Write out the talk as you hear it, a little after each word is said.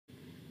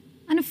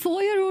a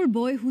 4-year-old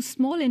boy whose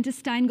small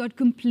intestine got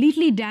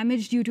completely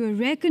damaged due to a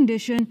rare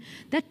condition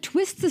that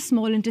twists the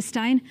small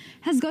intestine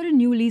has got a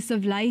new lease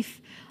of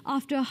life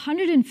after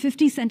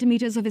 150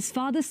 centimeters of his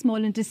father's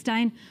small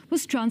intestine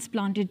was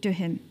transplanted to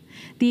him.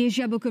 The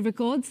Asia Book of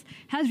Records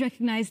has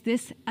recognized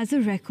this as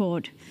a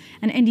record.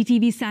 And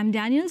NDTV's Sam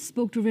Daniels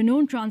spoke to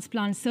renowned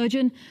transplant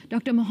surgeon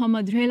Dr.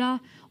 Mohammad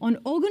Rela on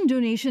organ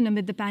donation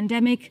amid the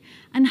pandemic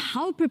and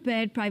how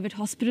prepared private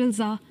hospitals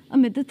are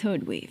amid the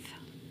third wave.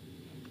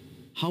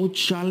 How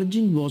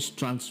challenging was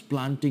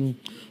transplanting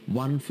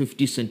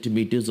 150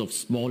 centimeters of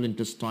small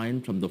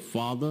intestine from the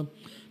father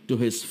to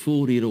his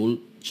 4-year-old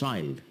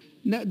child?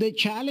 Now, the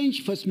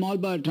challenge for small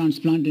bowel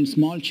transplant in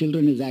small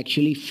children is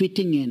actually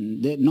fitting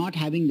in, not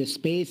having the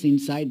space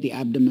inside the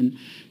abdomen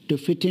to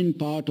fit in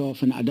part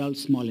of an adult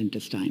small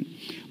intestine.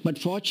 But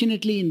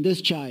fortunately in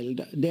this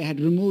child, they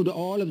had removed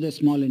all of the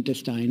small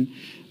intestine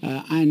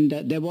and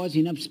there was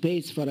enough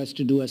space for us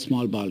to do a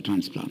small bowel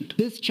transplant.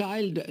 This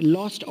child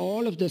lost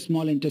all of the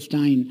small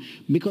intestine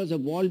because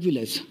of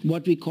volvulus,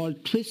 what we call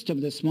twist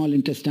of the small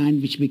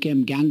intestine, which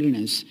became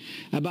gangrenous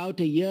about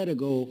a year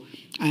ago,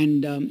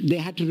 and they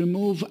had to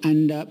remove,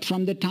 and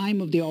from the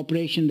time of the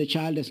operation the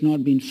child has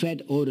not been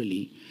fed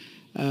orally.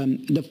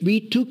 We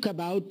took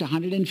about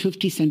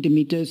 150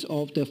 centimeters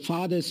of the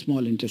father's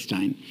small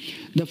intestine.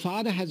 The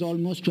father has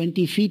almost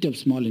 20 feet of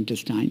small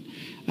intestine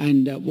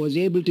and was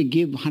able to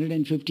give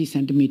 150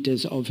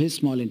 centimeters of his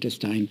small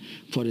intestine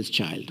for his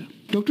child.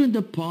 Doctor, in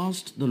the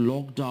past, the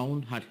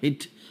lockdown had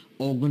hit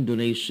organ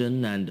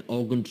donation and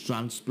organ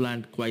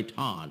transplant quite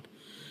hard.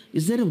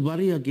 Is there a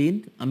worry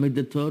again amid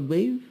the third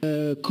wave?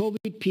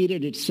 COVID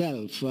period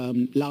itself,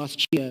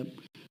 last year,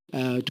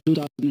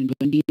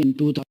 2020 and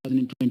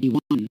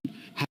 2021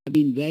 have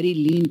been very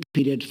lean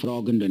period for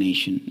organ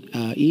donation.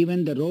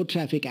 Even the road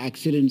traffic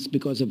accidents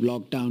because of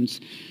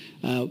lockdowns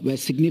were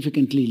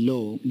significantly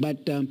low.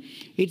 But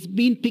it's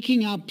been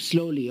picking up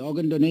slowly.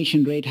 Organ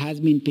donation rate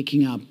has been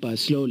picking up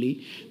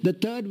slowly. The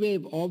third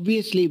wave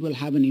obviously will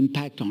have an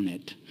impact on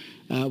it.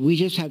 We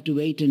just have to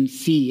wait and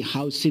see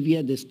how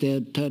severe this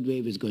third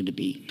wave is going to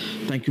be.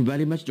 Thank you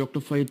very much, Doctor,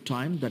 for your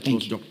time. That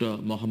was Dr.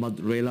 Mohammad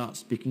Rela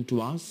speaking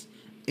to us.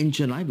 In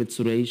Chennai with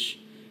Suresh,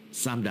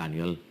 Sam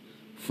Daniel,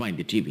 Find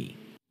the TV.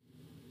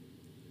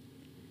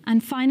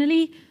 And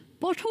finally,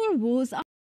 pothole woes are